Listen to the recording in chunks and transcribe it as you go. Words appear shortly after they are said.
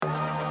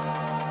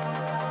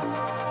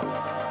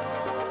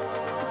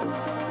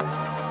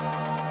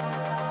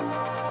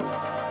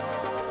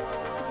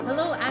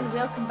and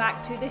welcome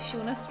back to the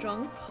Shona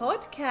Strong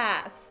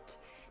podcast.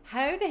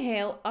 How the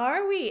hell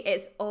are we?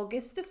 It's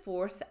August the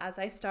 4th as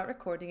I start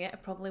recording it. I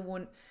probably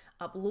won't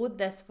upload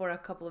this for a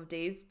couple of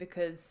days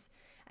because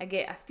I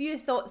get a few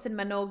thoughts in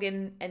my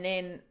noggin and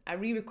then I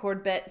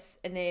re-record bits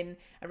and then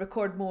I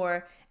record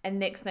more and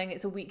next thing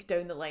it's a week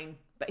down the line.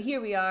 But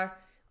here we are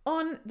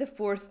on the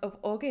 4th of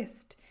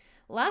August.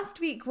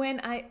 Last week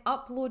when I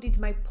uploaded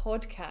my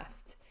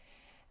podcast,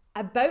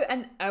 about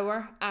an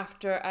hour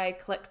after I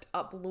clicked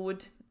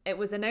upload, it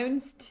was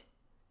announced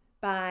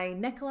by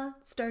Nicola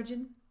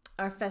Sturgeon,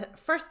 our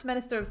First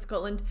Minister of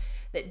Scotland,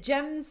 that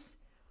gyms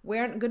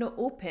weren't going to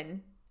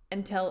open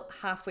until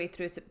halfway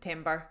through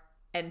September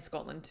in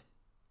Scotland.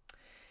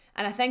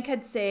 And I think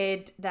I'd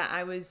said that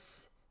I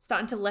was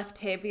starting to lift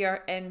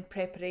heavier in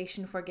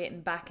preparation for getting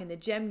back in the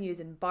gym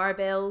using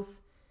barbells.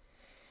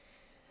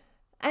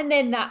 And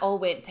then that all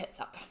went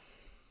tits up.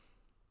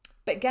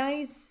 But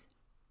guys,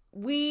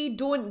 we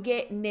don't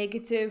get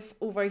negative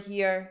over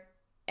here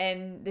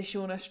in the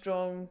Shona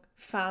Strong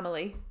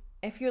family.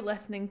 If you're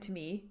listening to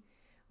me,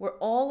 we're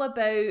all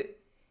about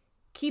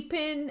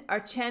keeping our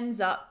chins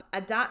up,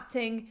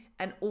 adapting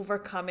and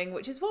overcoming,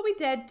 which is what we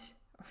did.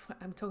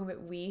 I'm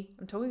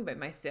talking about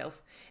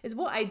myself, is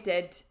what I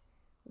did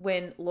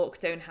when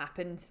lockdown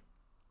happened.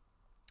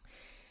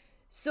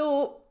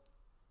 So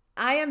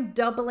I am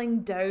doubling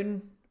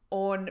down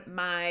on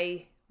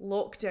my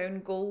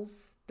lockdown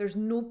goals. There's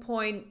no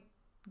point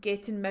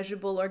getting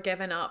miserable or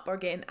giving up or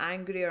getting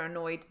angry or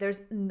annoyed.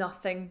 There's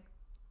nothing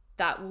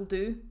that will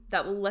do.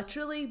 That will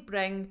literally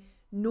bring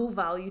no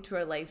value to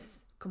our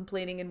lives,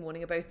 complaining and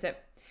moaning about it.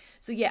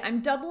 So yeah, I'm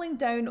doubling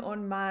down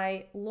on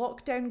my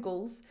lockdown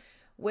goals.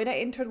 When I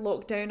entered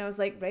lockdown, I was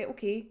like, right,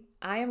 okay,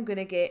 I am going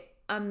to get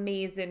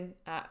amazing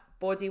at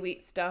body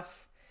weight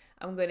stuff.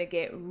 I'm going to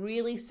get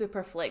really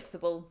super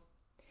flexible.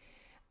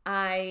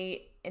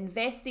 I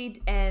invested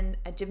in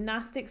a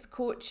gymnastics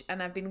coach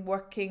and I've been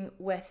working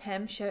with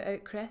him. Shout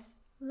out Chris,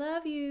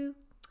 love you.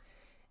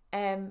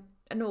 No,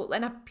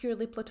 in a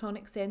purely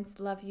platonic sense,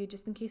 love you,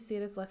 just in case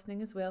Sarah's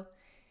listening as well.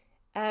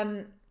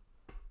 And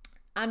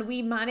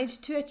we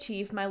managed to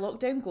achieve my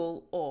lockdown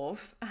goal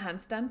of a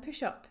handstand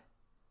push-up,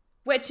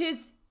 which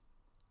is,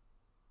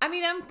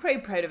 I'm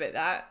pretty proud about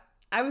that.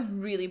 I was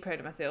really proud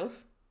of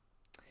myself.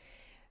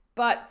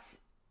 But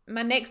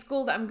my next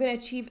goal that I'm going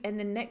to achieve in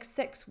the next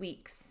 6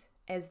 weeks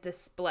is the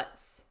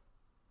splits.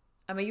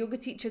 I'm a yoga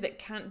teacher that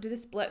can't do the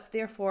splits,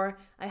 therefore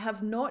I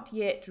have not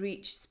yet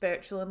reached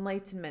spiritual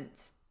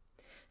enlightenment.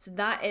 So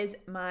that is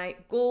my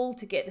goal,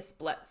 to get the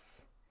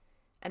splits,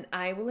 and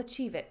I will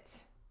achieve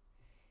it.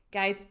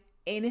 Guys,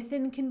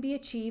 anything can be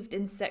achieved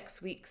in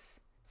 6 weeks.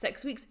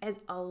 6 weeks is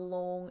a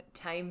long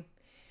time.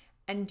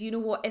 And do you know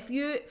what? If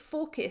you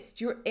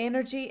focused your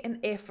energy and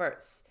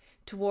efforts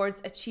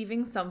towards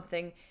achieving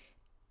something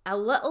a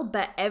little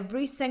bit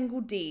every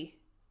single day,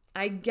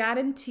 I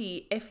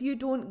guarantee if you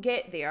don't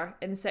get there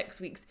in 6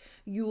 weeks,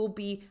 you will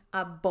be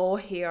a ball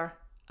hair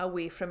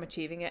away from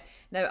achieving it.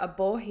 Now, a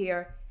ball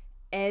hair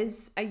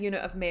is a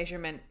unit of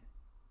measurement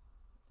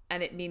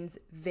and it means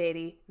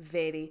very,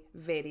 very,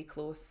 very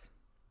close.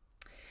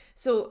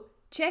 So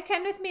check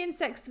in with me in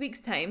 6 weeks'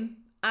 time.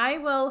 I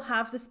will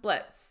have the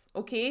splits,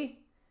 okay?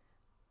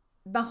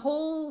 My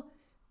whole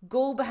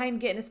goal behind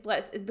getting the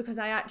splits is because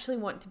I actually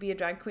want to be a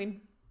drag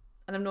queen.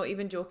 And I'm not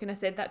even joking. I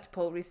said that to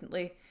Paul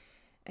recently.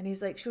 And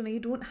he's like, Shona, you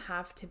don't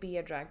have to be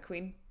a drag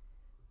queen.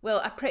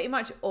 Well, I pretty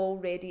much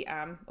already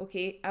am,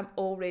 okay? I'm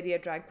already a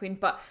drag queen.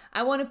 But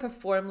I want to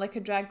perform like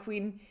a drag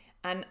queen.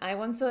 And I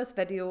once saw this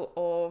video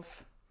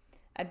of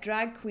a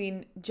drag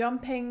queen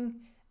jumping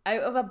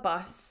out of a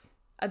bus,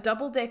 a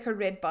double-decker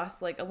red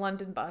bus, like a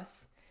London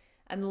bus,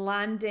 and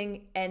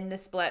landing in the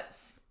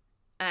splits.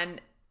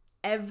 And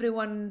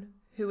everyone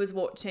who was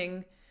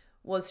watching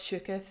was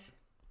shooketh.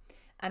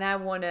 And I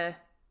want to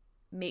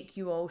make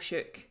you all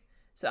shook.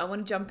 So I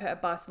want to jump out a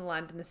bus and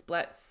land in the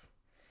splits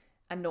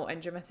and not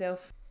injure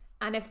myself.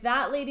 And if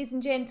that, ladies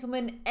and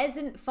gentlemen,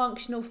 isn't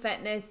functional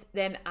fitness,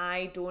 then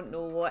I don't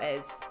know what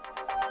is.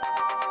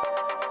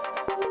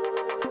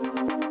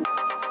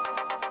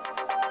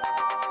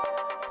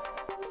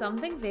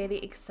 Something very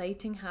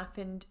exciting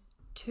happened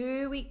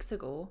 2 weeks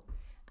ago,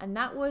 and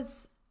that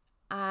was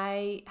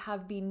I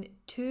have been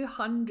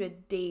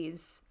 200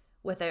 days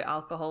without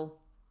alcohol.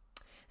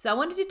 So I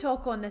wanted to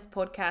talk on this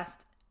podcast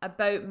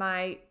about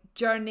my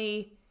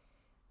journey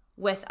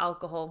with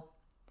alcohol.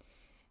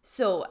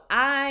 So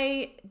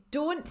I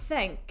don't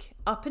think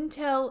up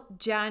until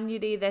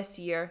January this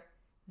year,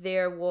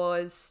 there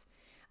was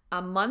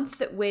a month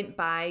that went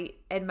by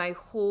in my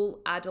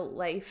whole adult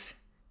life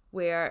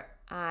where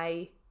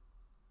I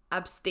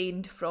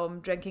abstained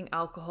from drinking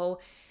alcohol.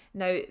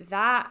 Now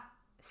that,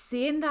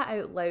 saying that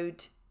out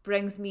loud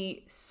brings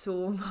me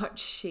so much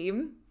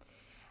shame.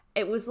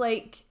 It was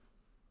like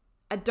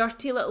a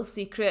dirty little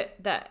secret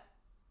that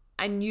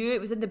I knew it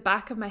was in the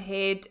back of my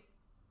head,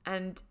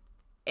 and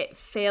it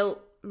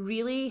felt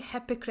really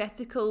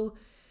hypocritical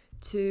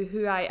to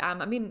who I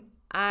am.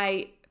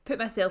 I put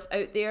myself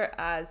out there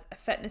as a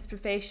fitness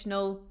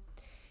professional,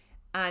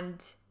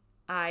 and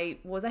I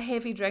was a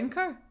heavy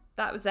drinker.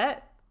 That was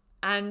it.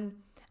 And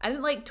I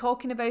didn't like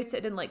talking about it. I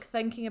didn't like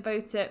thinking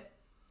about it.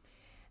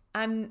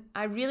 And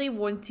I really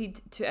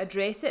wanted to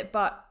address it,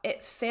 but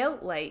it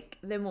felt like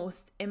the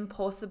most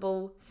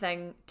impossible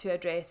thing to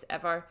address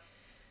ever.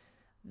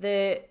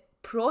 The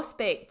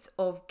prospect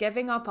of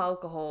giving up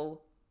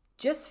alcohol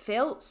just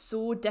felt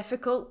so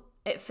difficult.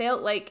 It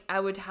felt like I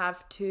would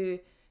have to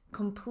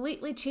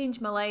completely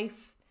change my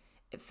life.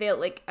 It felt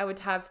like I would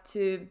have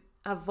to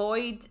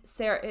avoid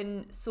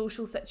certain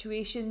social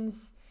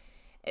situations.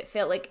 It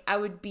felt like I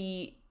would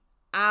be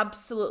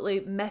absolutely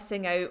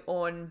missing out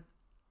on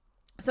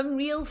some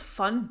real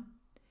fun.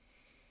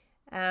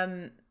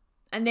 And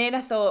then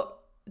I thought,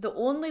 the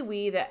only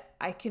way that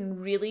I can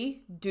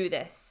really do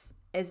this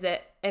is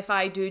that if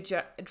I do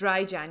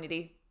dry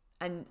January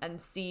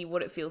and see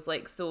what it feels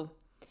like. So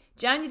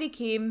January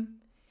came,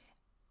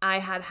 I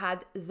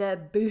had the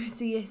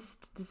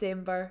booziest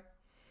December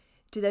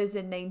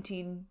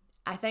 2019.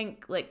 I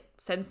think like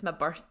since my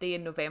birthday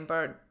in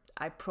November,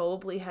 I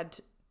probably had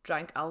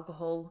drank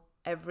alcohol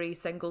every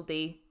single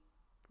day,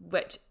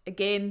 which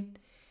again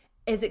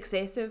is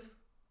excessive.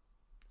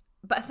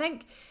 But I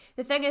think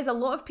the thing is, a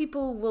lot of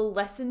people will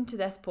listen to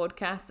this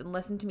podcast and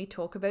listen to me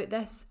talk about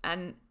this,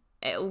 and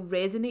it'll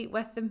resonate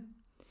with them,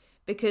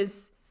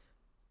 because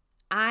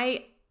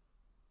I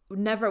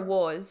never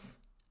was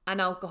an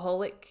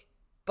alcoholic,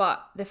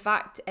 but the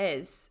fact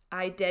is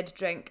I did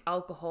drink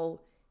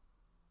alcohol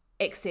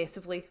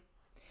excessively,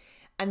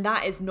 and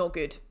that is not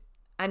good.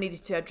 I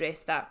needed to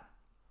address that.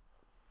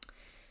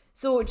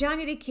 So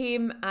January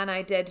came and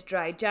I did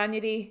dry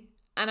January,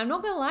 and I'm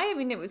not gonna lie, I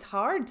mean, it was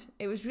hard.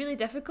 It was really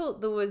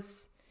difficult. There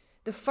was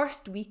the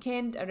first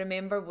weekend, I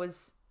remember,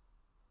 was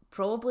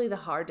probably the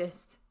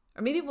hardest.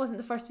 Or maybe it wasn't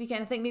the first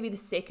weekend, I think maybe the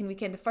second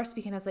weekend. The first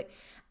weekend I was like,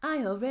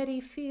 I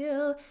already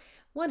feel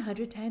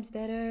 100 times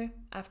better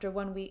after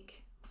 1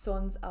 week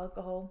sans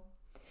alcohol.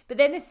 But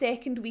then the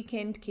second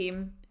weekend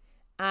came,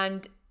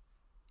 and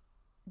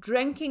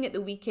drinking at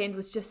the weekend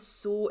was just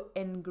so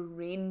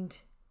ingrained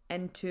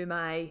into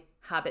my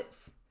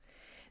habits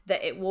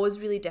that it was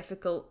really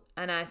difficult.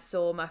 And I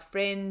saw my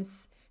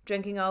friends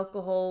drinking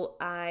alcohol.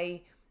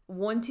 I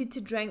wanted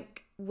to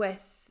drink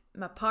with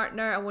my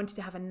partner. I wanted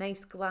to have a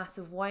nice glass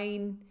of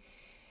wine,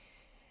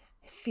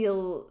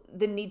 feel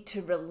the need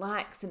to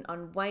relax and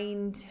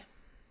unwind.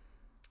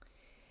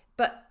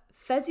 But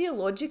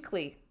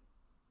physiologically,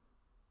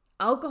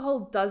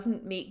 alcohol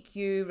doesn't make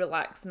you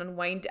relax and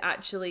unwind. It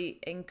actually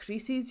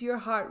increases your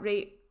heart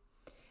rate.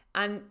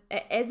 And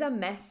it is a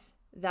myth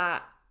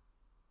that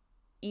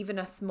even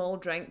a small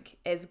drink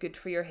is good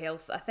for your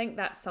health. I think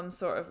that's some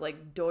sort of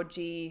like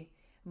dodgy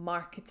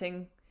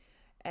marketing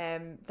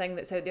thing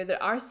that's out there.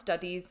 There are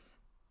studies,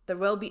 there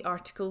will be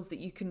articles that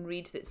you can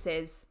read that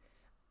says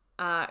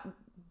a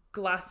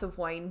glass of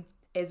wine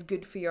is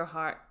good for your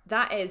heart.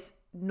 That is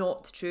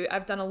not true.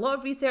 I've done a lot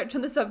of research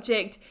on the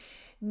subject.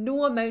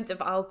 No amount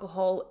of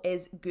alcohol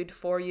is good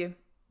for you.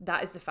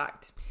 That is the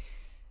fact.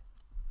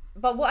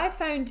 But what I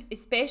found,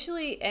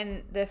 especially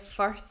in the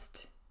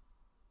first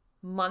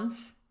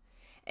month,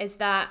 is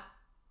that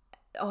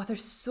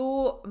there's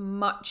so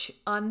much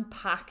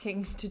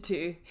unpacking to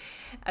do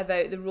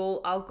about the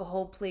role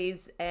alcohol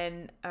plays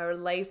in our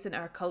lives and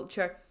our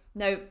culture.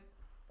 Now,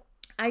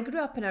 I grew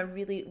up in a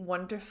really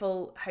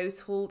wonderful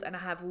household and I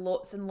have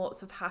lots and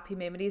lots of happy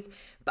memories,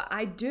 but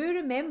I do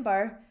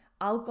remember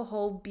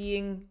alcohol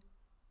being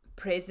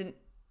present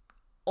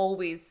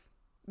always.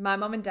 My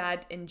mum and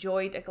dad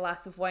enjoyed a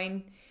glass of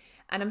wine,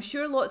 and I'm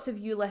sure lots of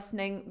you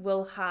listening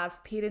will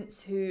have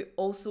parents who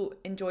also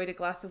enjoyed a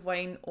glass of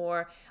wine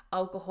or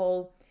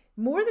alcohol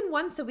more than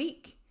once a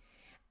week.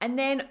 And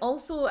then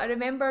also I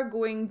remember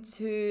going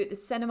to the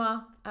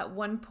cinema at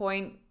one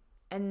point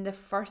in the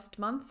first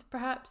month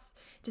perhaps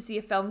to see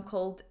a film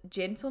called The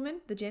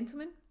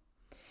Gentleman.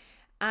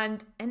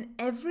 And in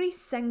every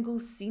single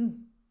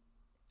scene,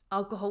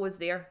 alcohol was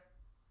there.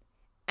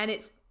 And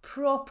it's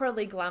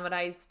properly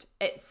glamorized.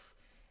 It's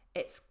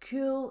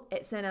cool.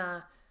 It's in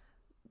a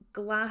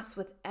glass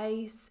with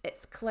ice.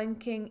 It's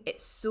clinking.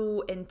 It's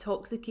so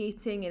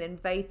intoxicating and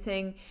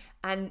inviting.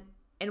 And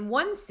in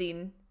one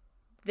scene,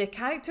 the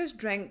characters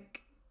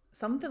drink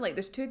something like,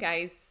 there's two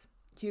guys,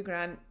 Hugh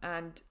Grant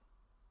and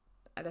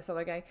this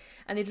other guy,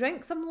 and they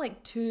drink something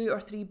like 2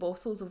 or 3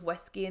 bottles of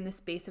whiskey in the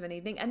space of an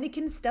evening, and they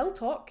can still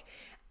talk.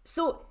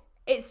 So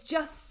it's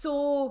just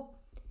so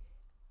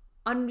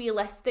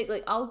unrealistic.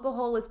 Like,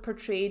 alcohol is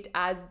portrayed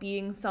as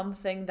being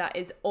something that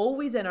is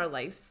always in our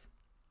lives.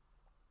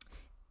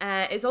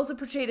 It's also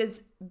portrayed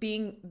as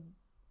being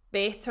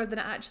better than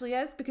it actually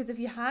is, because if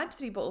you had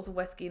 3 bottles of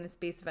whiskey in the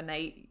space of a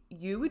night,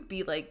 you would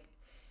be like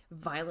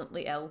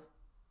violently ill,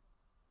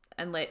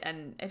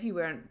 and if you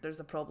weren't,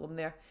 there's a problem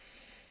there.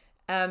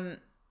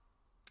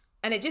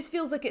 And it just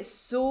feels like it's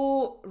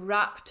so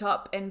wrapped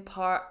up in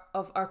part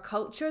of our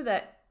culture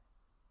that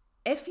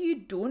if you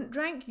don't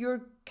drink,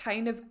 you're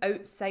kind of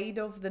outside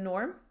of the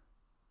norm.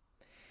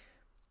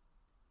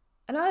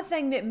 Another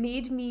thing that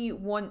made me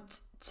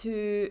want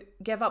to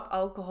give up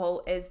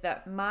alcohol is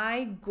that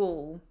my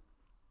goal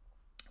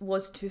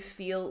was to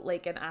feel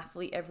like an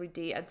athlete every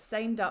day. I'd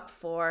signed up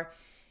for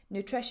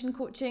nutrition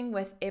coaching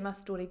with Emma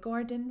Story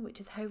Gordon, which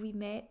is how we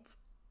met.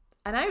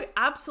 And I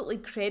absolutely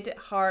credit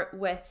her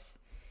with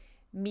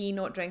me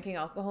not drinking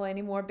alcohol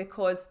anymore,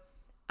 because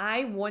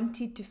I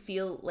wanted to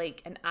feel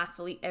like an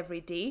athlete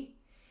every day.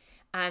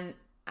 And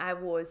I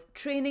was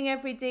training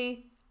every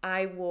day.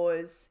 I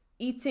was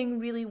eating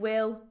really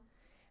well.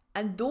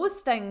 And those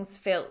things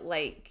felt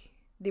like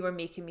they were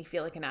making me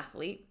feel like an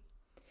athlete.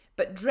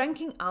 But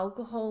drinking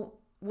alcohol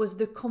was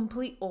the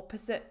complete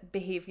opposite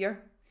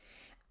behaviour.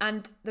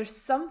 And there's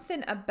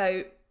something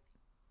about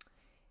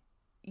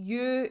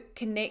you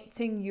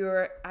connecting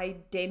your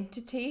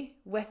identity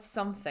with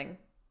something.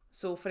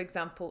 So, for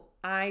example,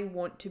 I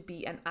want to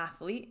be an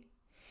athlete.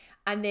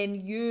 And then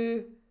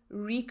you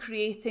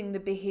recreating the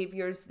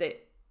behaviours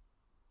that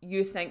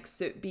you think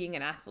suit being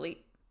an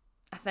athlete.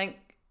 I think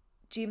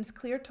James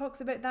Clear talks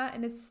about that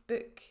in his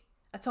book,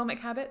 Atomic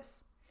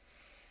Habits.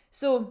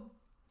 So,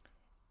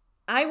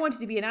 I wanted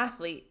to be an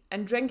athlete,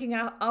 and drinking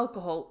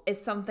alcohol is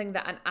something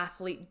that an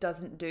athlete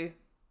doesn't do.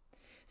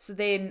 So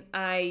then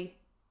I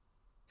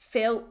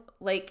felt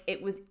like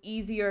it was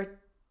easier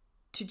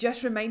to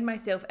just remind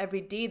myself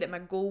every day that my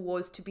goal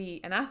was to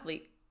be an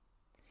athlete.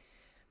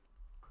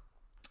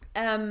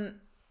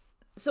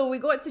 So we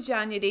got to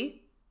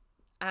January.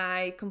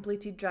 I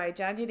completed dry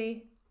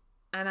January,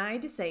 and I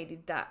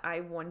decided that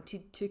I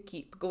wanted to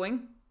keep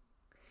going.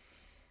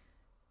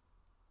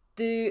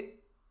 The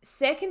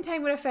second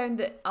time when I found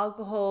that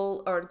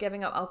alcohol or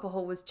giving up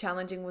alcohol was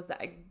challenging was that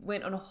I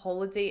went on a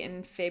holiday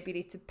in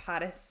February to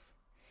Paris,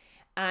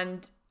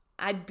 and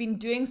I'd been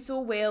doing so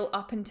well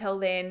up until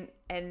then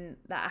and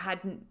that I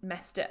hadn't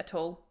missed it at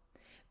all.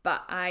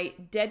 But I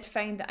did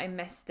find that I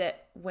missed it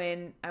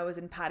when I was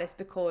in Paris,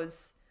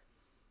 because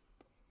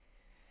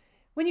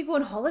when you go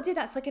on holiday,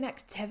 that's like an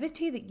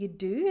activity that you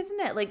do, isn't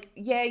it? Like,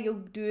 yeah, you'll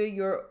do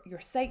your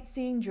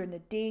sightseeing during the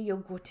day, you'll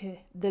go to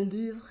the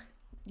Louvre,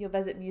 you'll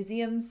visit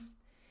museums.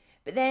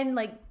 But then,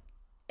 like,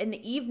 in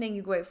the evening,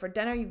 you go out for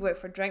dinner, you go out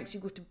for drinks,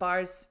 you go to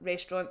bars,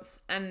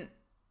 restaurants, and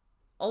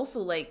also,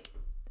 like,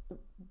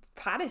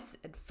 Paris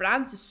and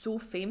France is so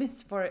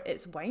famous for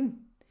its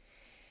wine.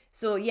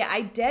 So, yeah,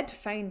 I did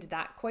find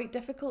that quite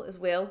difficult as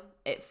well.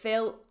 It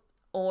felt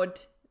odd,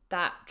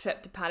 that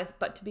trip to Paris,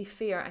 but to be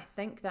fair, I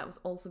think that was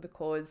also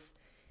because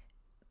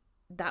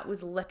that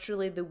was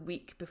literally the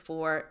week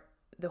before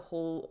the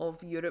whole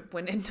of Europe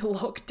went into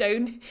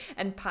lockdown,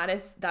 and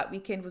Paris that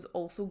weekend was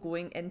also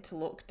going into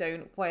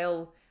lockdown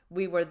while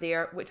we were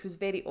there, which was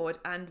very odd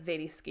and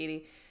very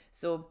scary.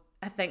 So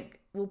I think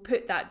we'll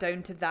put that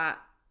down to that,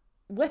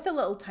 with a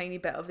little tiny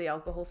bit of the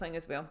alcohol thing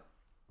as well.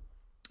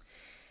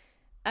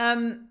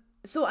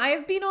 So I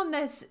have been on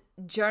this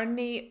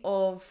journey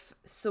of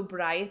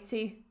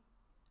sobriety,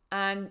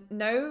 and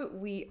now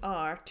we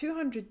are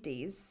 200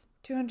 days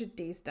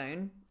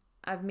down.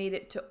 I've made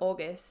it to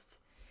August,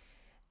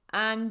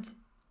 and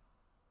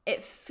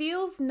it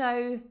feels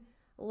now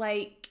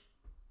like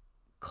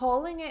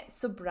calling it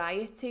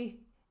sobriety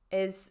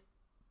is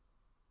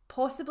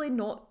possibly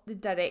not the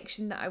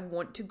direction that I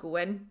want to go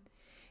in,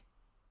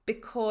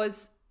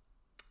 because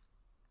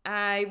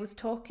I was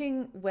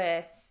talking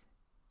with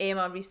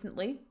Emma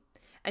recently,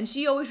 and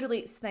she always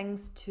relates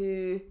things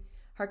to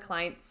her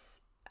clients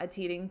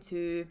adhering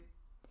to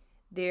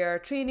their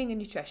training and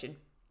nutrition.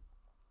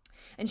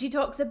 And she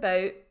talks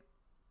about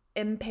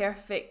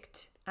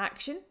imperfect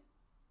action.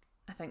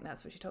 I think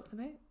that's what she talks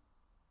about.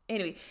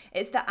 Anyway,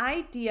 it's the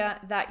idea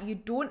that you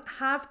don't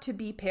have to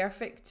be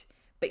perfect,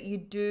 but you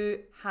do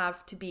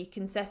have to be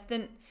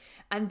consistent.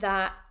 And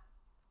that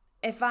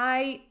if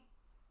I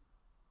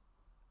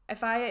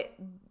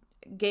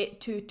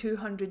get to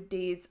 200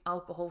 days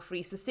alcohol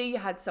free, so say you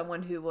had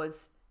someone who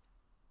was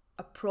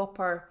a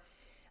proper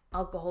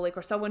alcoholic,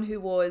 or someone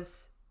who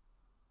was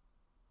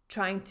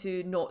trying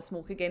to not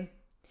smoke again.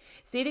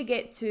 Say they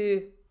get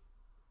to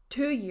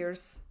 2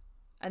 years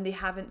and they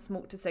haven't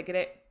smoked a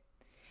cigarette,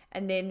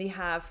 and then they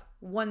have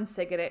one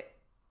cigarette.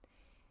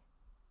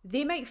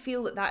 They might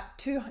feel that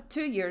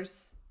 2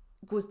 years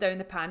goes down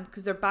the pan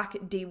because they're back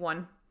at day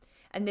one,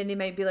 and then they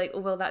might be like, oh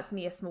well, that's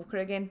me, a smoker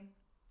again,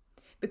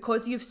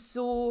 because you're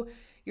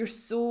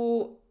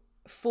so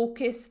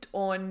focused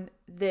on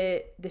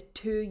the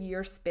 2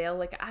 year spell.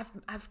 Like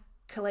I've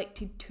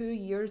collected 2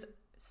 years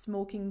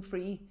smoking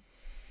free.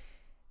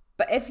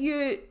 But if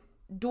you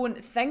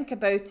don't think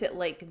about it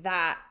like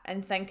that,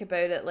 and think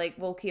about it like,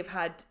 well, okay, I've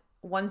had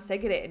one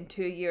cigarette in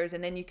 2 years,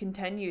 and then you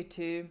continue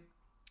to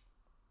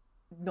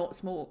not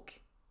smoke,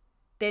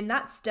 then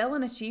that's still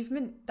an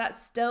achievement.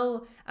 That's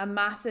still a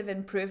massive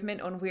improvement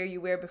on where you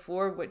were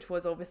before, which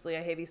was obviously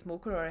a heavy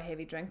smoker or a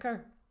heavy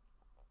drinker.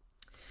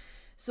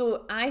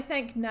 So I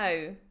think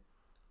now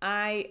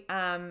I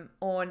am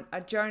on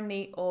a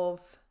journey of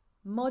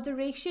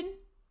moderation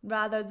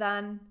rather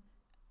than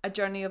a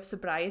journey of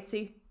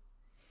sobriety.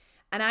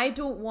 And I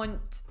don't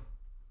want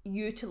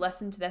you to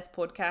listen to this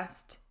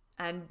podcast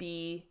and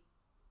be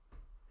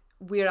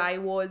where I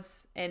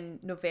was in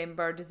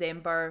November,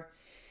 December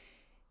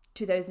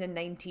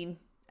 2019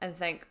 and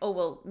think, oh,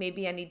 well,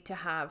 maybe I need to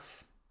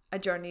have a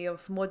journey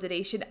of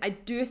moderation. I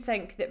do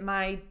think that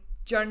my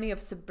journey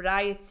of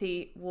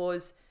sobriety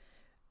was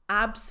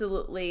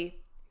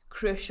absolutely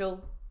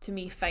crucial to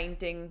me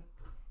finding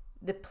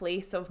the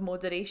place of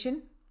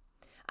moderation.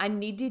 I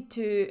needed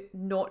to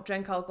not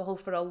drink alcohol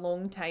for a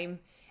long time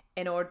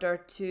in order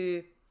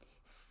to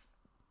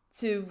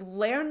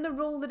learn the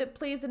role that it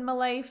plays in my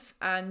life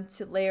and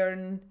to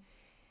learn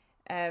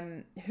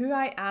who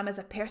I am as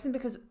a person,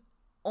 because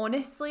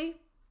honestly,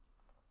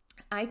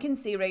 I can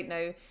say right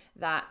now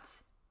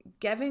that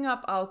giving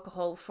up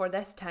alcohol for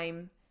this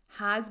time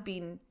has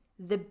been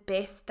the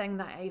best thing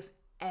that I've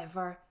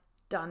ever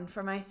done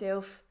for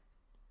myself.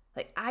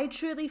 Like, I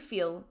truly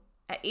feel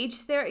at age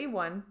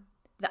 31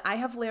 that I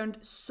have learned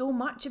so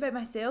much about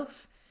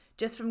myself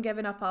just from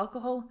giving up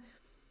alcohol.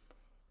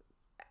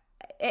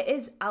 It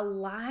is a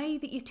lie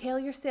that you tell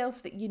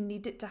yourself that you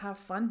need it to have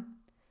fun.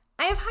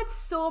 I have had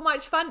so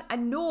much fun. I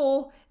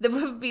know that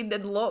we've been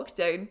in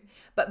lockdown,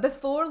 but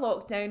before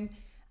lockdown,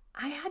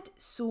 I had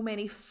so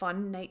many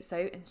fun nights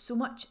out and so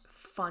much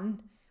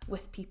fun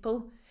with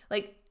people.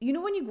 Like, you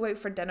know when you go out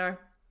for dinner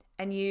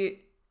and you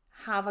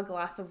have a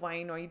glass of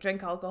wine or you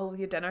drink alcohol with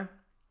your dinner,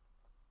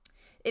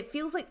 it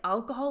feels like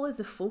alcohol is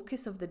the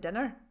focus of the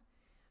dinner.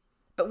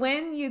 But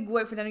when you go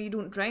out for dinner, you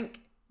don't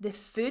drink. The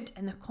food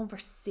and the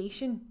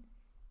conversation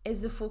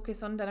is the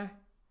focus on dinner.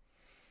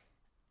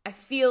 I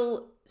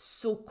feel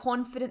so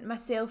confident in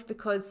myself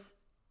because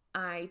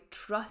I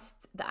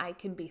trust that I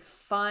can be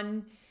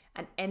fun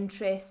and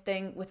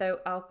interesting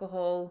without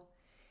alcohol.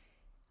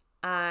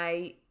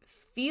 I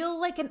feel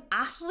like an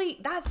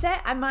athlete. That's it.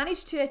 I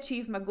managed to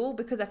achieve my goal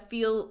because I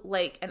feel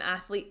like an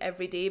athlete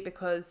every day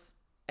because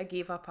I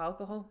gave up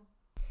alcohol.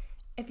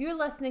 If you're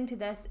listening to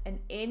this and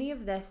any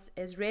of this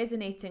is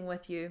resonating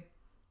with you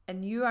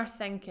and you are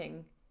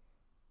thinking,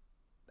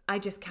 I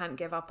just can't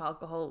give up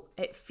alcohol,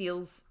 it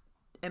feels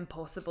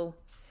impossible,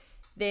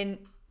 then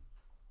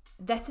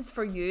this is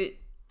for you.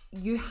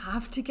 You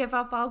have to give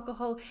up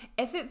alcohol.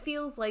 If it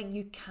feels like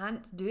you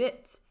can't do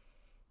it,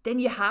 then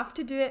you have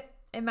to do it,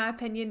 in my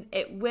opinion.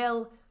 It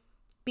will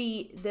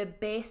be the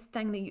best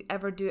thing that you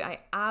ever do. I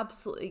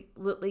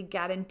absolutely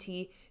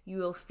guarantee you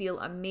will feel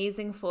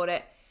amazing for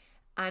it.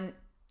 And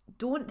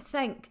don't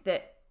think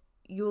that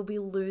you'll be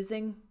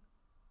losing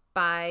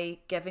by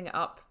giving it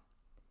up.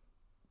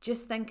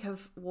 Just think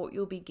of what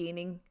you'll be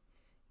gaining.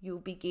 You'll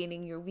be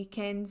gaining your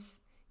weekends.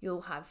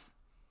 You'll have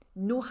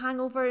no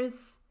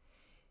hangovers.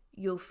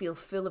 You'll feel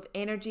full of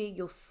energy.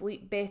 You'll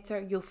sleep better.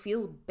 You'll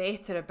feel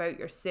better about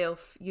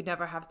yourself. You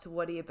never have to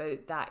worry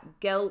about that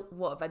guilt.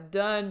 What have I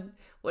done?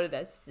 What did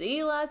I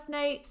say last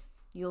night?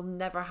 You'll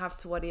never have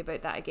to worry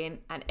about that again.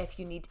 And if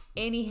you need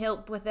any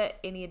help with it,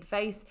 any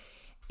advice,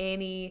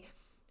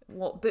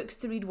 what books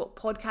to read, what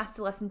podcasts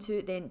to listen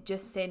to, then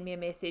just send me a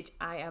message.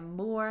 I am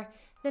more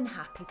than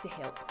happy to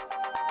help.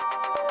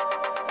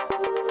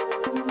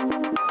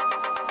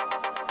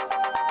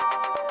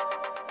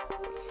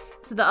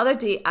 So the other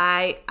day,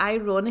 I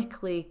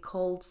ironically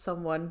called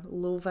someone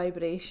low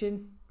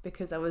vibration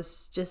because I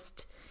was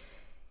just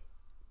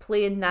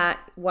playing that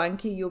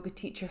wanky yoga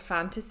teacher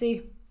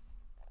fantasy.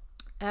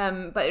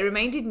 But it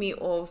reminded me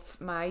of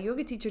my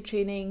yoga teacher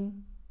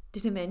training.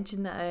 Did I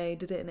mention that I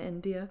did it in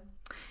India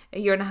a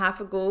year and a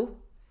half ago,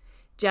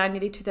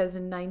 January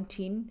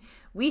 2019?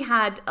 We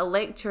had a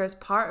lecture as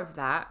part of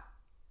that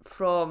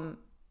from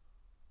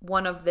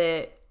one of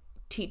the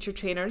teacher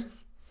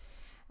trainers,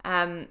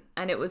 and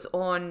it was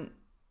on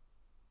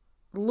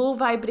low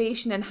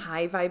vibration and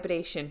high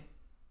vibration.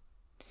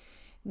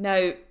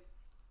 Now,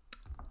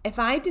 if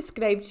I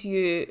describe to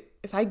you,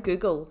 if I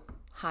Google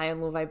high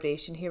and low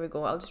vibration, here we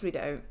go, I'll just read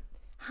it out.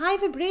 High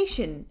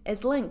vibration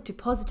is linked to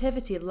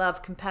positivity,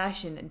 love,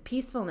 compassion, and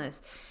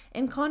peacefulness.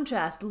 In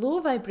contrast, low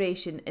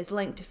vibration is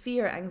linked to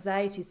fear,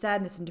 anxiety,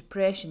 sadness, and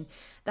depression.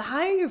 The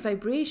higher your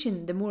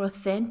vibration, the more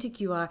authentic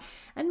you are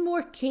and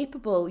more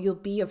capable you'll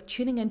be of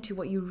tuning into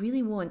what you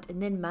really want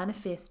and then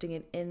manifesting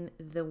it in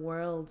the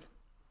world.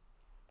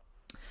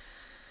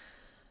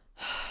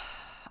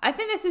 I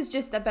think this is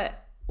just a bit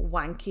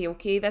wanky,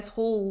 okay? This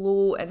whole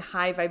low and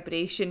high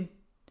vibration,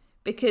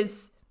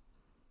 because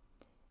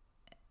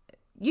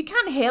you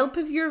can't help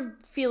if you're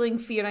feeling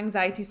fear,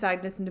 anxiety,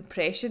 sadness, and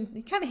depression.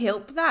 You can't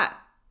help that.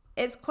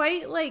 It's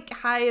quite like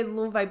high and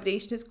low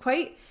vibration. It's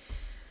quite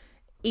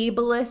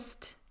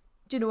ableist.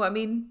 Do you know what I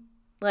mean?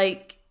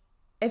 Like,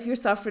 if you're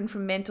suffering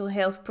from mental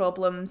health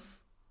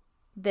problems,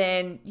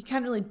 then you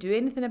can't really do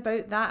anything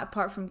about that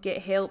apart from get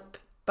help.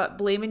 But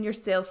blaming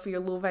yourself for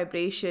your low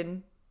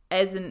vibration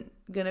isn't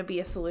going to be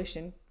a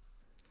solution.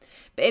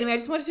 But anyway, I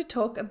just wanted to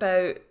talk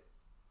about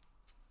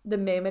the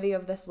memory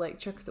of this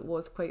lecture because it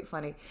was quite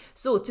funny.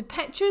 So to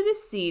picture the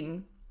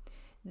scene,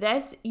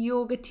 this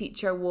yoga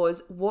teacher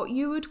was what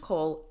you would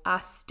call a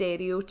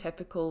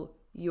stereotypical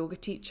yoga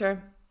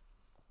teacher.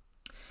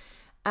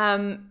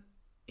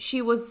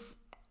 She was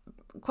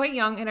quite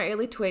young, in her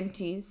early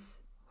 20s,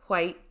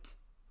 white.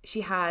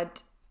 She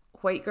had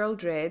white girl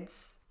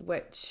dreads,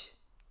 which,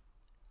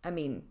 I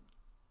mean,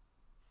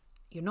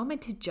 you're not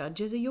meant to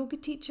judge as a yoga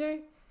teacher,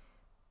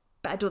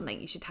 but I don't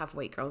think you should have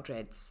white girl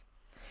dreads.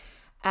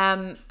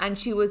 And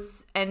she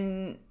was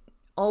in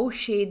all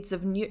shades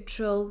of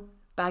neutral,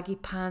 baggy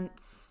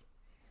pants.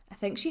 I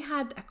think she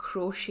had a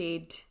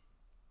crocheted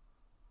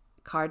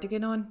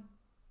cardigan on.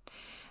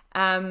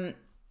 And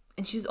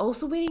she was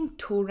also wearing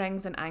toe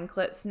rings and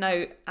anklets.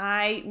 Now,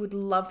 I would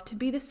love to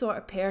be the sort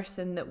of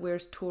person that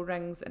wears toe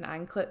rings and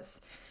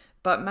anklets,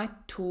 but my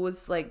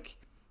toes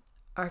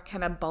are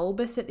kind of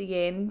bulbous at the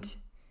end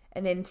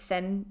and then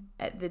thin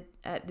at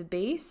the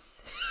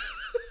base.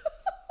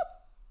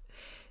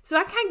 So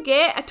I can't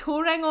get a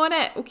toe ring on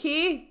it,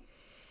 okay?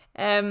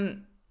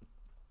 And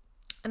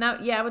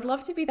I would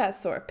love to be that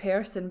sort of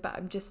person, but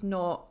I'm just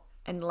not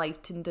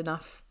enlightened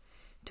enough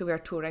to wear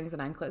toe rings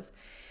and anklets.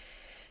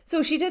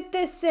 So she did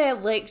this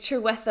lecture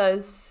with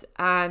us,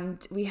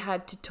 and we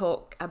had to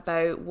talk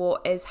about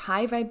what is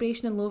high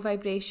vibration and low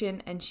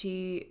vibration. And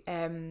she,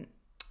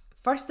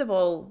 first of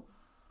all,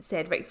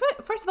 said, right,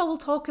 first of all, we'll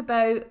talk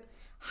about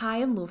high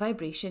and low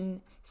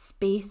vibration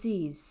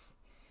spaces.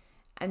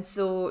 And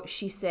so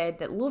she said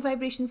that low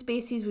vibration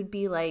spaces would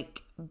be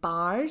like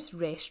bars,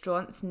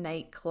 restaurants,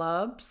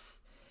 nightclubs.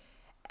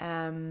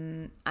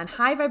 And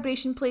high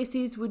vibration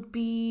places would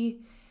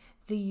be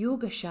the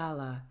yoga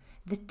shala,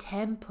 the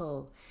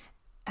temple,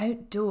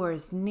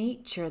 outdoors,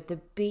 nature,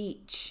 the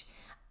beach,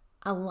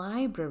 a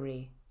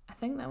library. I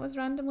think that was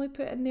randomly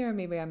put in there, or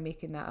maybe I'm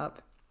making that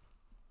up.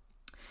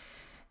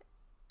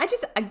 I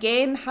just,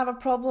 again, have a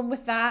problem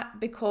with that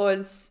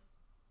because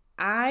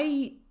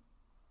I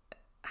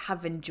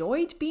have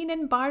enjoyed being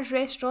in bars,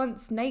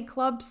 restaurants,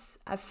 nightclubs.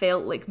 I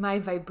felt like my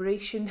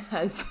vibration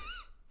has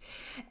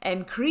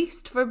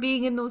increased for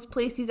being in those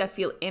places. I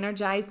feel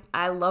energized.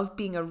 I love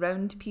being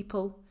around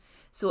people,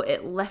 so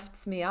it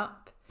lifts me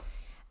up.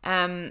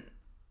 And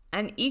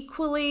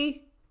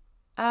equally,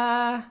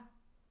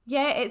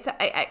 it's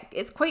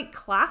quite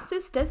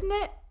classist, isn't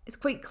it? It's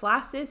quite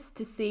classist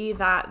to say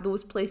that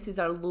those places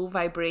are low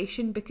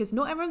vibration because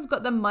not everyone's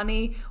got the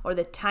money or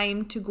the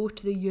time to go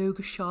to the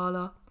yoga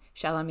shala.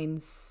 Shala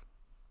means,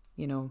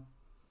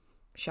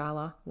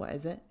 shala. What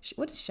is it?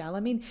 What does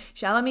shala mean?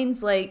 Shala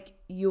means like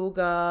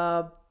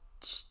yoga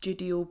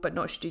studio, but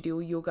not studio,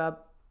 yoga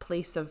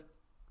place of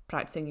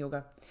practicing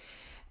yoga.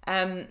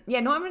 Not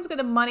everyone's got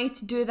the money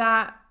to do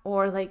that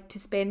or like to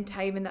spend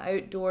time in the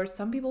outdoors.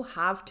 Some people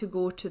have to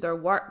go to their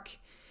work.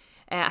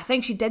 I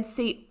think she did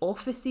say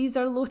offices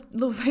are low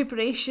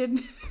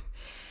vibration.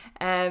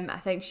 I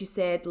think she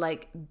said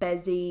like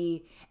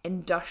busy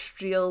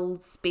industrial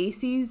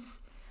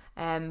spaces,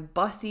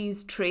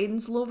 buses,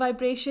 trains, low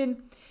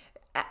vibration.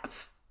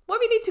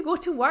 What if you need to go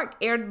to work,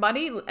 earn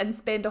money and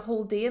spend a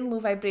whole day in low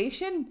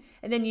vibration?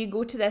 And then you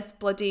go to this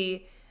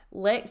bloody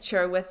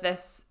lecture with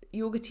this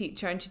yoga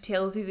teacher and she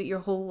tells you that your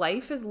whole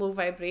life is low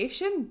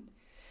vibration.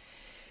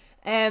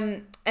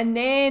 And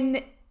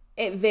then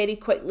it very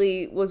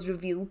quickly was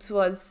revealed to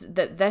us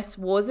that this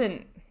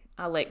wasn't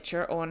a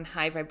lecture on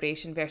high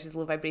vibration versus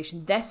low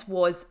vibration. This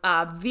was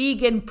a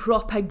vegan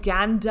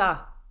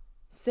propaganda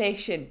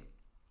session.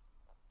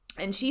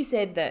 And she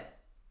said that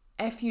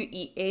if you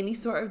eat any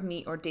sort of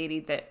meat or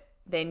dairy,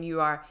 then you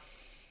are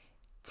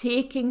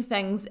taking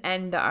things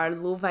in that are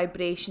low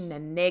vibration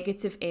and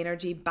negative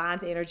energy,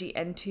 bad energy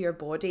into your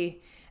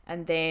body,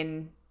 and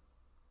then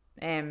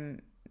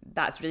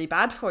that's really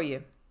bad for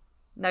you.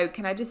 Now,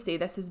 can I just say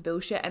this is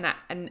bullshit?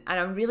 And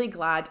I'm really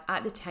glad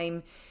at the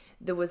time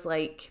there was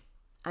like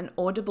an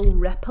audible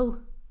ripple.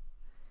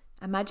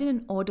 Imagine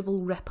an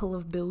audible ripple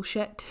of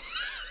bullshit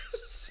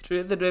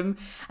through the room.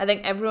 I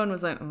think everyone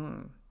was like,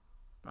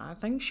 I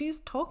think she's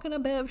talking a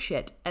bit of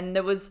shit. And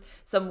there was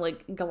some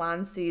like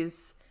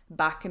glances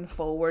back and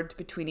forward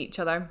between each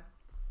other.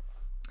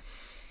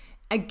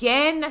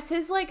 Again, this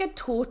is like a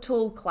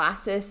total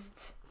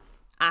classist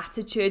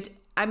attitude.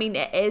 I mean,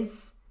 it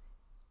is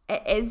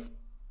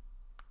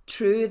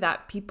true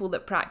that people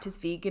that practice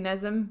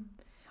veganism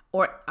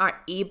or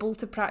are able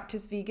to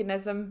practice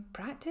veganism,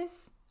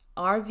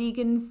 are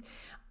vegans,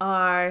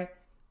 are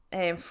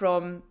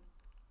from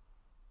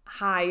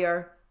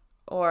higher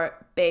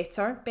or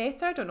better,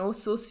 I don't know,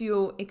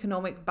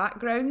 socioeconomic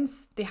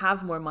backgrounds. They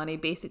have more money,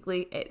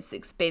 basically. It's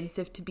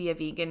expensive to be a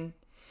vegan.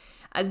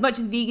 As much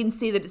as vegans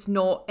say that it's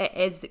not, it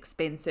is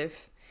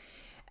expensive.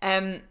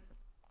 And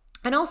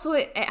also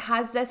it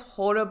has this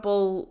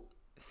horrible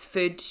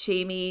food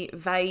shamey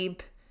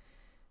vibe.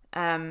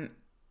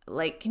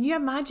 Like, can you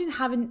imagine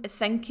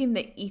thinking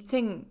that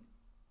eating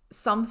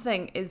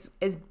something is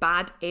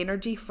bad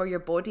energy for your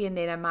body, and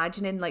then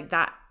imagining like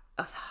that?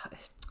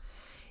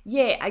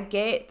 Yeah, I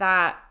get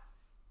that.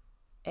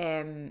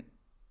 I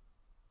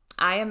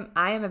am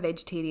a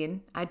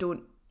vegetarian. I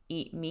don't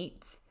eat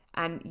meat,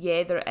 and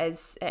yeah,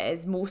 it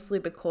is mostly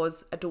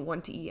because I don't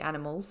want to eat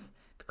animals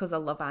because I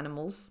love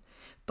animals.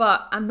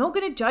 But I'm not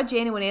going to judge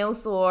anyone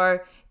else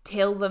or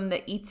tell them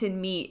that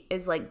eating meat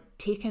is like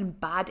taking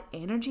bad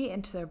energy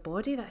into their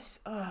body. That's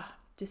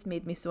just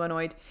made me so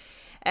annoyed.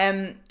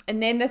 And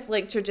then this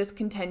lecture just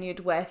continued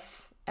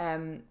with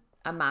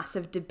a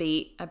massive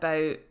debate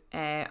about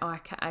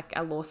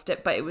I lost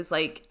it, but it was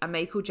like a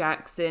Michael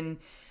Jackson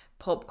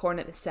popcorn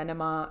at the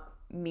cinema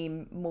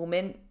meme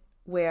moment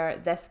where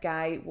this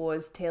guy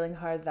was telling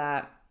her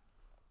that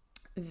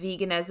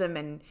veganism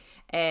and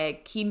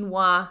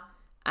quinoa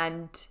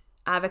and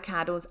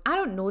avocados, I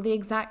don't know the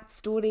exact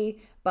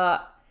story,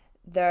 but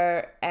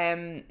they're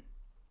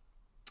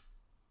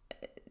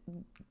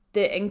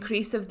the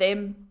increase of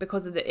them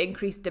because of the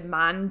increased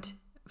demand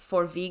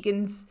for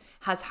vegans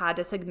has had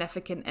a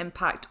significant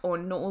impact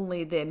on not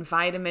only the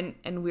environment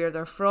and where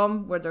they're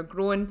from, where they're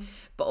grown,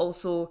 but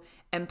also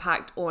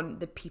impact on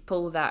the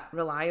people that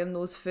rely on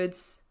those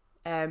foods,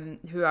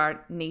 who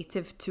are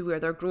native to where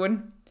they're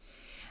grown.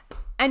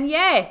 And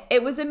yeah,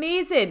 it was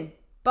amazing.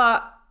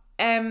 But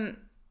I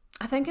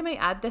think I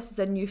might add this as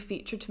a new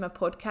feature to my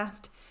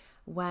podcast.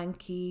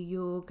 Wanky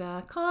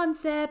Yoga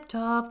Concept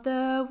of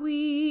the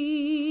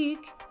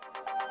Week.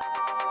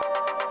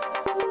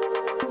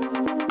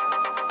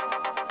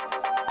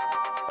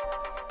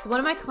 So one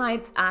of my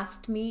clients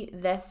asked me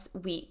this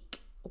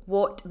week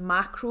what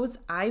macros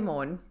I'm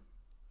on.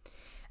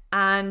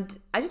 And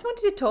I just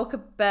wanted to talk a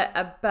bit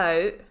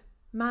about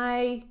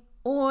my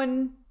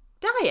own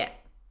diet,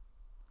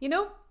 you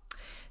know?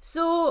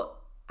 So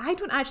I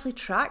don't actually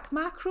track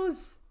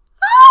macros.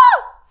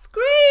 Ah!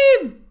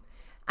 Scream!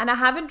 And I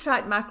haven't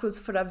tracked macros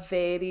for a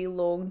very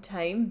long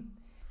time.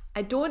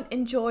 I don't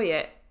enjoy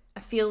it. I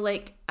feel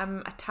like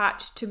I'm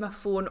attached to my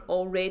phone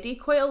already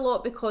quite a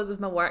lot because of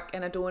my work,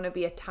 and I don't want to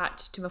be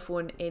attached to my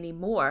phone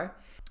anymore.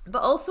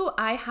 But also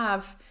I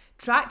have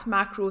tracked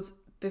macros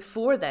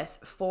before this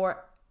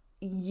for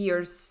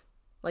years.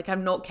 Like,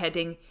 I'm not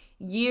kidding.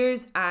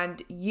 Years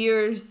and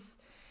years.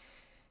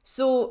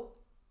 So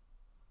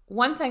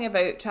one thing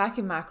about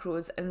tracking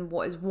macros, and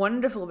what is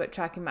wonderful about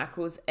tracking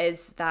macros,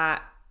 is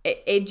that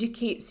it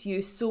educates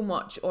you so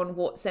much on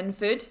what's in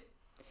food.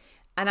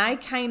 And I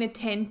kind of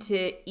tend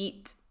to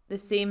eat the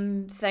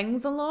same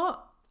things a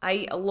lot. I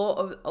eat a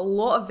lot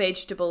of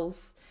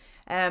vegetables,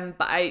 but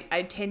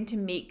I tend to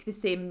make the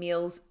same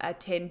meals. I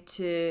tend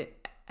to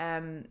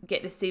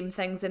get the same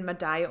things in my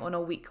diet on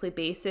a weekly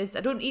basis.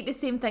 I don't eat the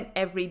same thing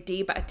every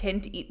day, but I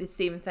tend to eat the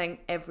same thing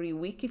every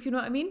week, if you know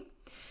what I mean.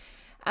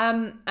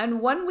 And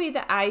one way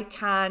that I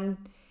can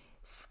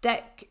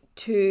stick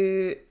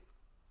to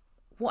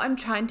what I'm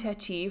trying to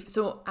achieve,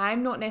 so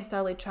I'm not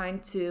necessarily trying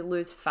to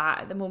lose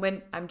fat at the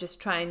moment. I'm just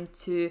trying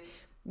to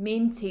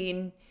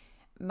maintain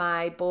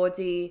my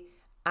body.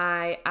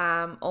 I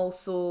am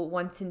also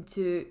wanting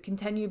to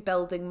continue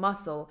building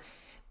muscle.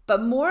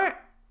 But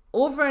more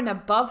over and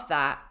above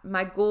that,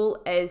 my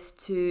goal is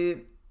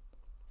to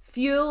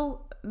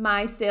fuel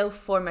myself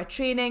for my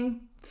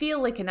training, feel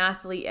like an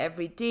athlete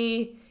every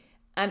day,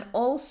 and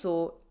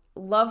also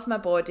love my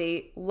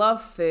body,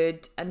 love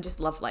food, and just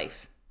love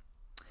life.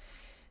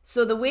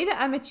 So the way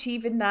that I'm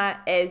achieving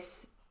that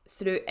is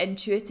through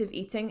intuitive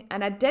eating.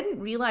 And I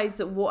didn't realize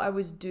that what I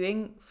was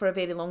doing for a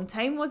very long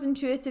time was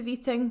intuitive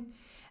eating.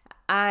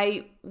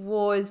 I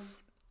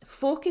was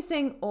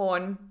focusing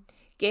on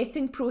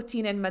getting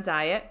protein in my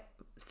diet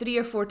 3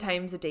 or 4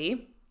 times a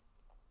day.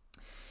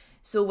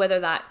 So whether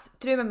that's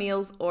through my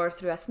meals or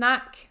through a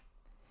snack.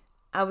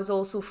 I was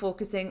also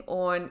focusing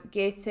on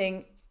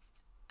getting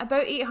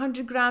about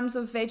 800 grams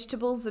of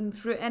vegetables and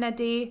fruit in a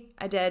day.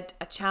 I did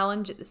a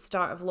challenge at the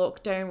start of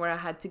lockdown where I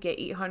had to get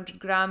 800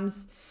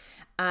 grams,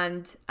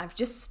 and I've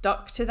just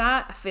stuck to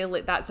that. I feel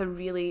like that's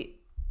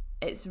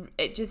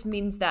it just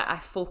means that I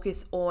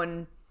focus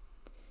on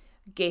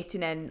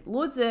getting in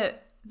loads of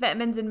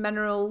vitamins and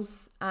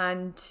minerals,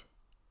 and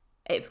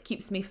it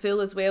keeps me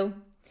full as well.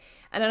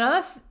 And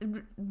another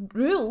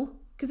rule,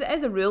 because it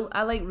is a rule,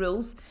 I like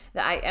rules,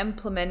 that I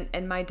implement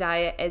in my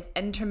diet is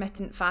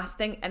intermittent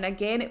fasting. And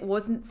again, it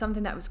wasn't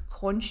something that I was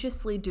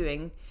consciously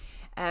doing.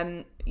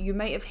 You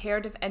might have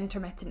heard of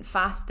intermittent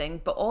fasting,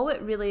 but all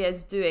it really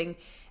is doing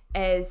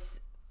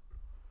is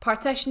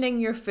partitioning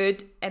your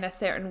food in a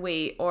certain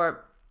way,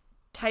 or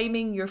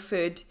timing your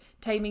food,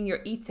 timing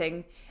your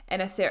eating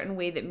in a certain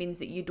way that means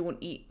that you don't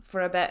eat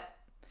for a bit.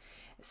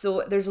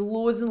 So there's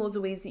loads and loads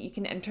of ways that you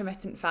can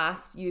intermittent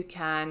fast. You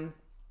can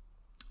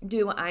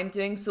do what I'm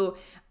doing. So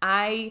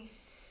I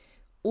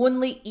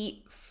only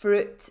eat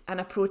fruit and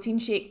a protein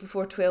shake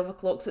before 12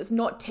 o'clock. So it's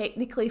not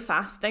technically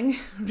fasting,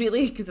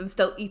 really, because I'm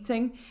still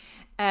eating.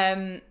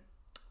 And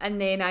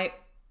then I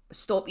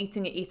stop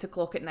eating at 8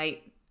 o'clock at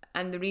night.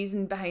 And the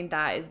reason behind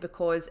that is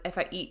because if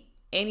I eat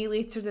any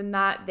later than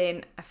that,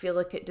 then I feel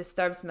like it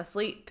disturbs my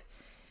sleep.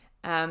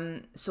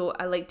 So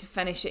I like to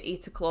finish at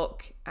 8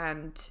 o'clock,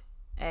 and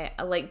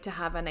I like to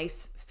have a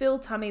nice full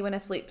tummy when I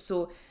sleep.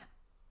 So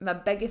my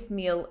biggest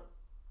meal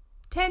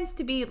tends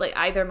to be like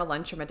either my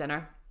lunch or my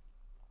dinner,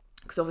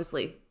 because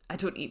obviously I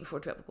don't eat before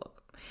 12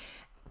 o'clock.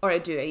 Or I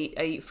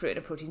eat fruit and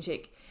a protein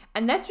shake.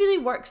 And this really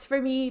works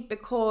for me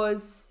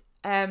because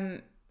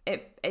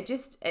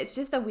it's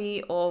just a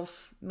way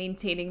of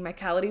maintaining my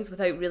calories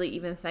without really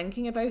even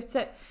thinking about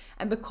it.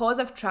 And because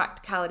I've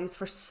tracked calories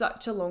for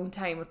such a long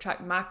time, I've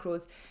tracked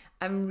macros,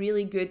 I'm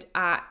really good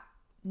at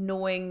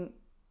knowing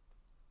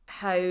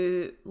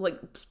how,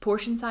 like,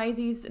 portion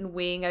sizes and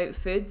weighing out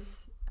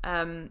foods.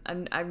 I'm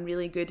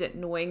really good at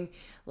knowing,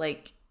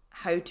 like,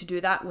 how to do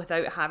that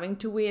without having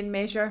to weigh and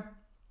measure.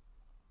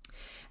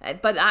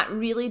 But that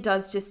really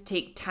does just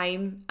take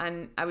time,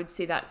 and I would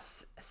say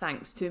that's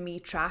thanks to me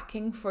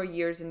tracking for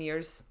years and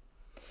years.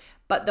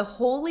 But the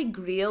holy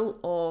grail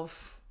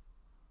of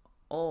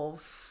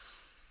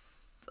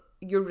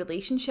your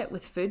relationship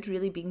with food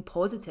really being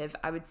positive,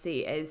 I would say,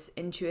 is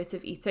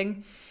intuitive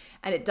eating.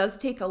 And it does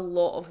take a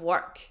lot of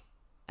work.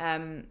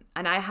 And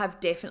I have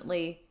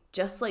definitely,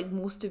 just like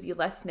most of you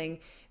listening,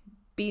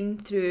 been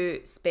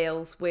through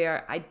spells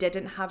where I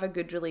didn't have a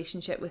good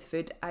relationship with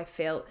food. I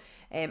felt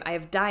I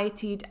have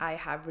dieted, I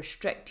have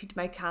restricted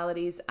my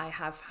calories, I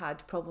have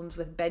had problems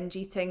with binge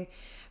eating.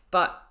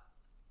 But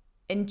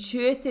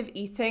intuitive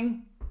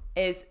eating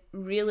is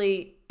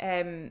really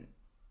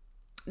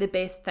the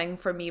best thing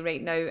for me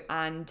right now,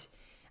 and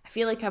I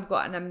feel like I've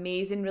got an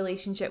amazing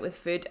relationship with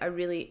food. I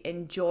really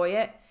enjoy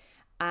it.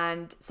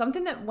 And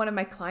something that one of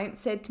my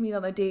clients said to me the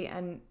other day,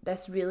 and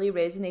this really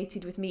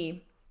resonated with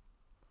me,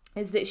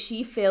 is that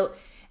she felt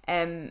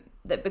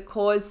that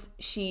because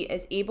she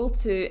is able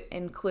to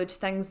include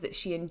things that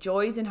she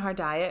enjoys in her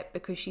diet,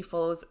 because she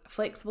follows a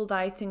flexible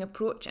dieting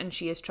approach and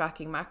she is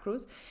tracking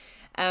macros,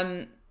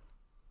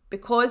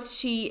 because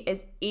she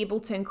is able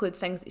to include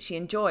things that she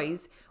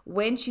enjoys,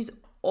 when she's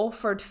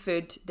offered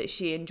food that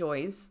she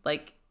enjoys,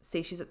 like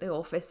say she's at the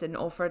office and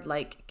offered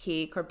like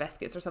cake or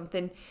biscuits or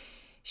something,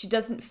 she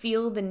doesn't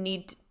feel the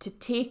need to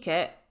take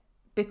it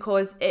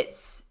because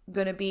it's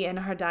going to be in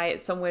her diet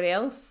somewhere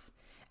else.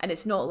 And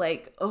it's not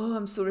like, oh,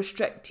 I'm so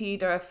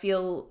restricted, or I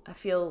feel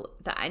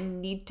that I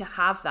need to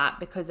have that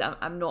because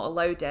I'm not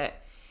allowed it.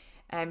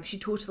 She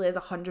totally is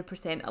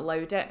 100%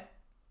 allowed it,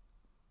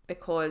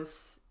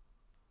 because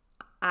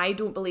I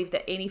don't believe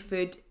that any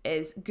food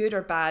is good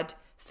or bad.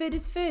 Food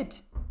is food.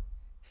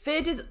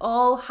 Food is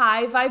all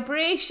high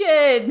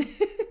vibration.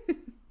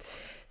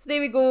 So there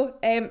we go.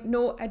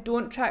 No, I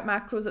don't track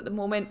macros at the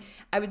moment.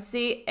 I would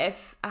say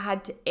if I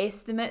had to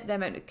estimate the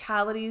amount of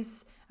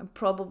calories, I'm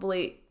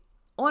probably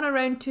on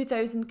around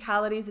 2,000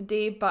 calories a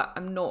day, but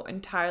I'm not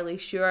entirely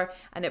sure,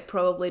 and it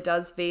probably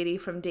does vary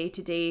from day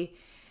to day.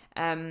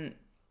 And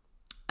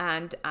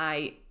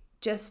I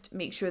just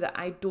make sure that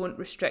I don't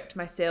restrict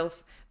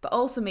myself, but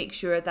also make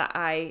sure that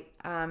I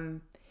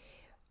am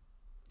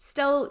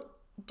still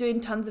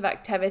doing tons of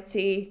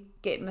activity,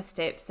 getting my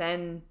steps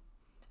in,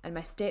 and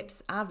my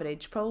steps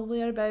average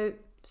probably are about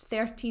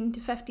 13 to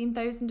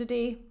 15,000 a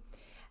day.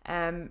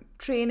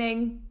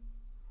 Training,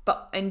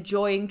 but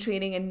enjoying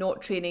training and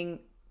not training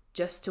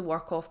just to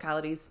work off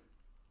calories.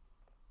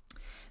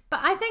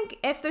 But I think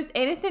if there's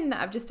anything that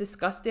I've just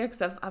discussed there,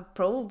 because I've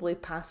probably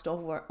passed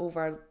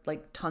over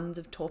like tons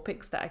of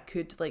topics that I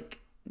could like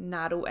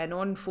narrow in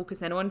on,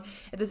 focus in on.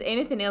 If there's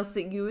anything else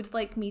that you would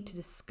like me to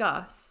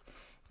discuss,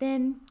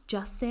 then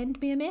just send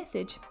me a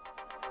message.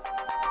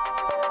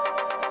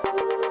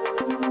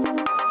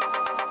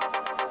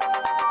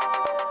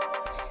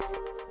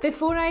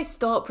 Before I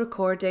stop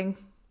recording,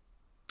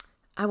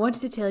 I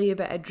wanted to tell you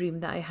about a dream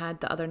that I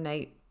had the other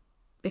night,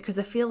 because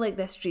I feel like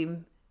this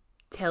dream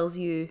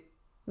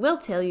will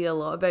tell you a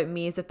lot about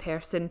me as a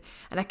person,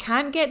 and I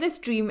can't get this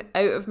dream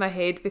out of my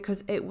head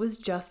because it was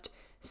just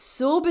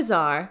so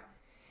bizarre.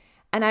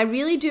 And I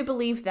really do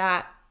believe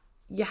that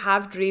you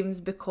have dreams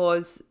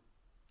because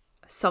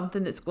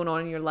something that's going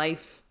on in your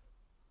life,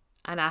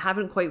 and I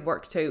haven't quite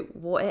worked out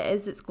what it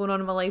is that's going on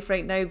in my life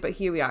right now, but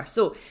here we are.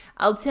 So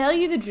I'll tell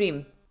you the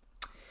dream.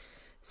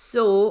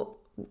 So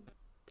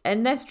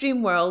in this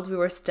dream world, we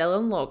were still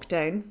in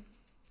lockdown,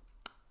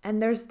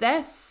 and there's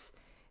this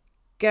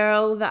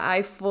girl that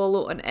I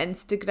follow on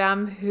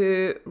Instagram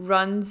who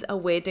runs a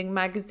wedding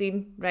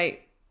magazine,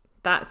 right?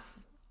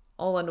 That's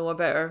all I know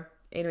about her.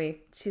 Anyway,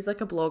 she's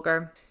like a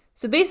blogger.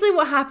 So basically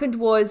what happened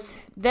was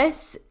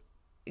this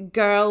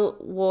girl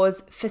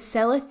was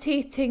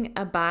facilitating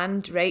a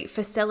band, right?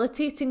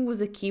 Facilitating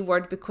was a key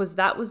word because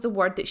that was the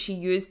word that she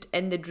used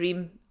in the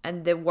dream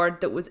and the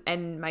word that was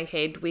in my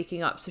head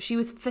waking up. So she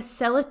was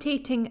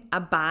facilitating a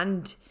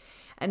band.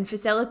 And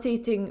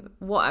facilitating,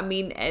 what I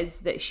mean is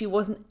that she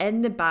wasn't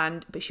in the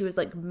band, but she was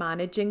like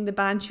managing the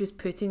band. She was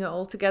putting it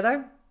all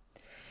together.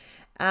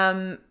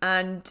 And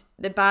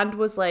the band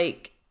was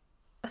like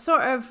a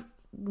sort of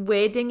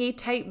wedding-y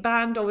type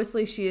band.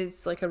 Obviously, she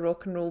is like a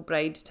rock and roll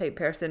bride type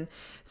person.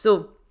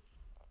 So,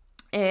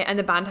 and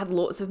the band had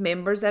lots of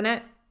members in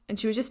it. And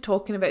she was just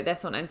talking about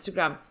this on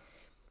Instagram.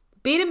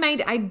 Bear in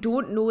mind, I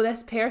don't know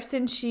this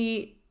person.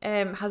 She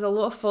has a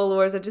lot of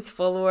followers. I just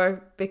follow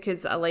her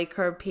because I like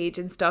her page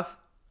and stuff.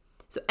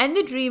 So in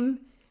the dream,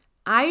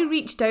 I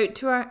reached out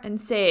to her and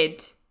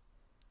said,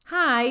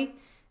 "Hi,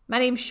 my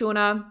name's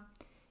Shona.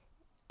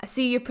 I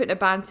see you're putting a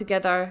band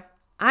together.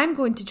 I'm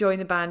going to join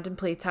the band and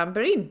play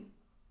tambourine."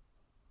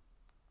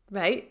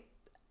 Right?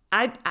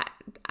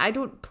 I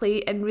don't play,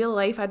 in real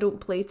life, I don't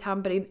play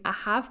tambourine. I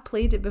have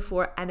played it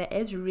before and it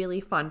is really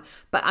fun.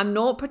 But I'm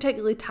not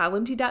particularly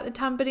talented at the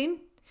tambourine.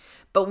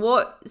 But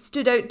what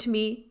stood out to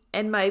me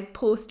in my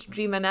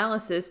post-dream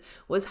analysis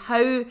was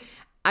how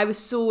I was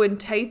so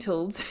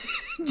entitled,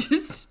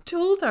 just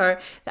told her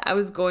that I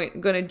was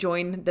going to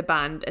join the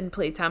band and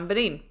play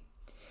tambourine.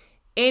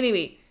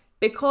 Anyway,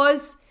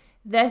 because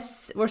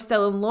we're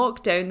still in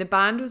lockdown, the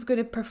band was going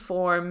to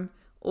perform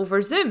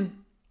over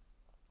Zoom.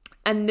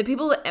 And the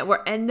people that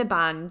were in the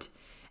band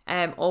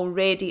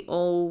already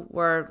all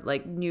were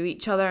like knew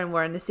each other and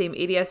were in the same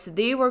area. So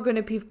they were going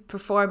to be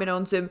performing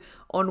on Zoom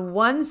on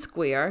one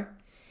square.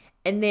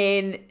 And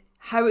then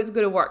how it's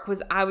going to work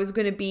was I was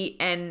going to be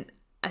in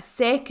a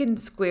second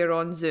square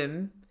on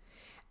Zoom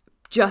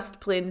just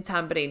playing the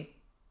tambourine.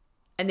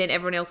 And then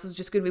everyone else was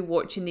just going to be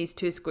watching these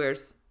two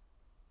squares.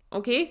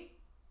 Okay?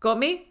 Got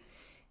me?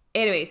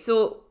 Anyway,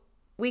 so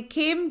we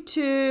came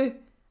to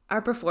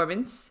our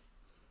performance.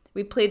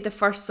 We played the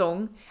first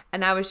song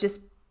and I was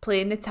just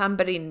playing the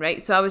tambourine,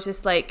 right? So I was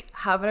just like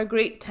having a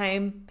great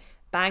time,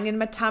 banging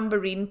my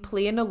tambourine,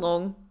 playing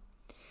along.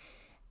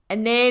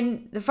 And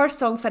then the first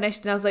song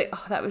finished and I was like,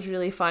 oh, that was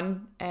really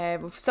fun.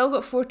 We've still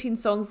got 14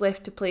 songs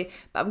left to play,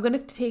 but I'm going to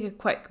take a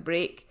quick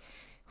break.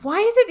 Why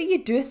is it that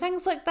you do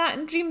things like that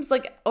in dreams?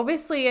 Like,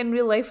 obviously in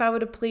real life, I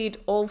would have played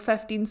all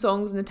 15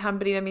 songs in the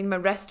tambourine. I mean, my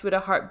wrist would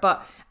have hurt,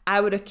 but I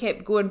would have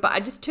kept going. But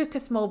I just took a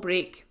small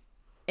break.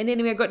 And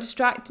anyway, I got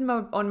distracted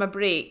on my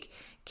break,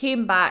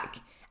 came back,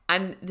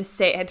 and the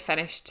set had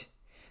finished.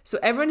 So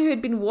everyone who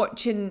had been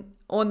watching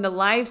on the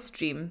live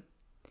stream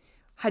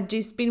had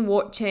just been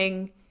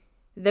watching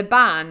the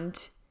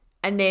band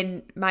and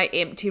then my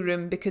empty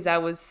room because I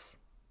was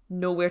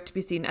nowhere to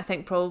be seen. I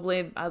think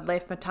probably I'd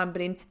left my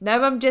tambourine.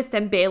 Now I'm just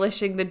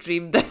embellishing the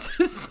dream. That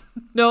was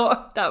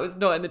not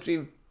in the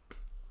dream.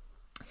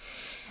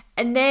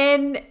 And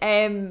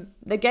then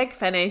the gig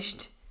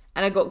finished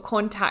and I got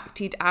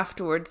contacted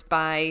afterwards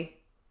by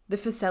the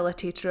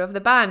facilitator of the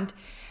band.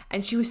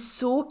 And she was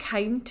so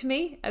kind to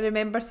me. I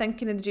remember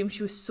thinking in the dream,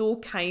 she was so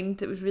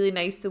kind. It was really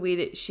nice the way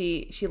that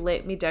she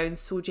let me down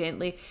so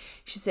gently.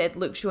 She said,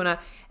 look, Shona,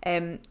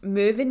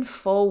 moving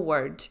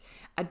forward,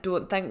 I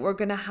don't think we're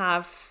going to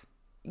have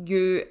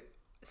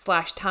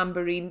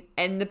you/tambourine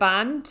in the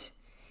band.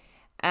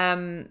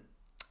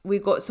 We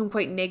got some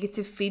quite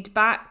negative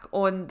feedback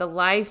on the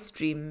live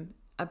stream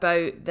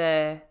about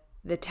the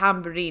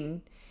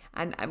tambourine,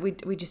 and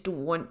we just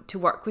don't want to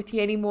work with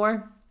you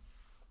anymore.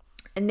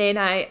 And then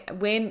I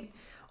went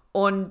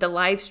on the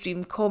live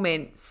stream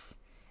comments,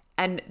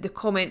 and the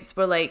comments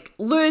were like,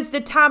 lose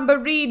the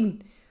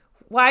tambourine.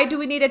 Why do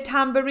we need a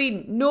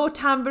tambourine? No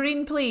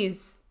tambourine,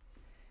 please.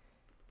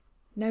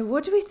 Now,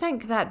 what do we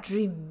think that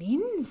dream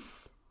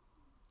means?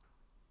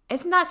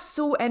 Isn't that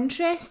so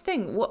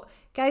interesting?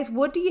 Guys,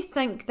 what do you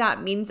think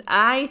that means?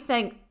 I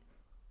think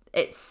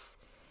it's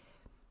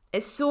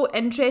so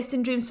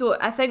interesting dream. So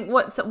I think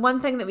one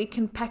thing that we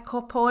can pick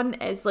up on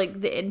is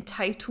like the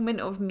entitlement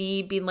of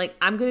me being like,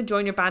 I'm going to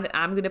join your band and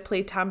I'm going to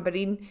play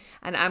tambourine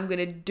and I'm going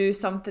to do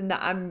something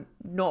that I'm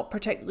not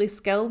particularly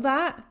skilled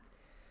at.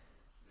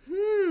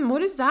 What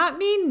does that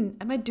mean?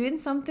 Am I doing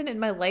something in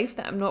my life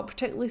that I'm not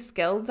particularly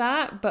skilled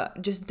at,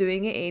 but just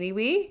doing it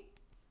anyway?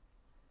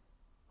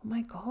 Oh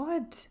my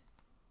God.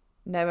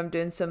 Now I'm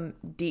doing some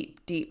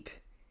deep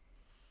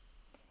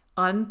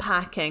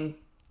unpacking.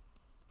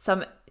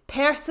 Some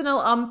personal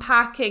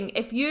unpacking.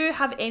 If you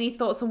have any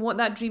thoughts on what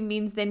that dream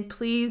means, then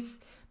please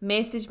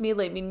message me,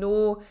 let me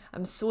know.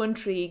 I'm so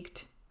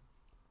intrigued.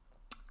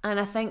 And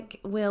I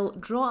think we'll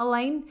draw a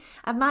line.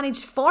 I've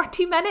managed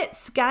 40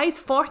 minutes, guys,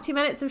 40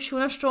 minutes of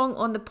Shona Strong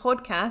on the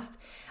podcast.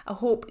 I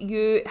hope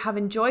you have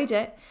enjoyed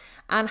it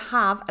and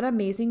have an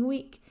amazing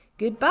week.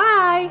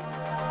 Goodbye.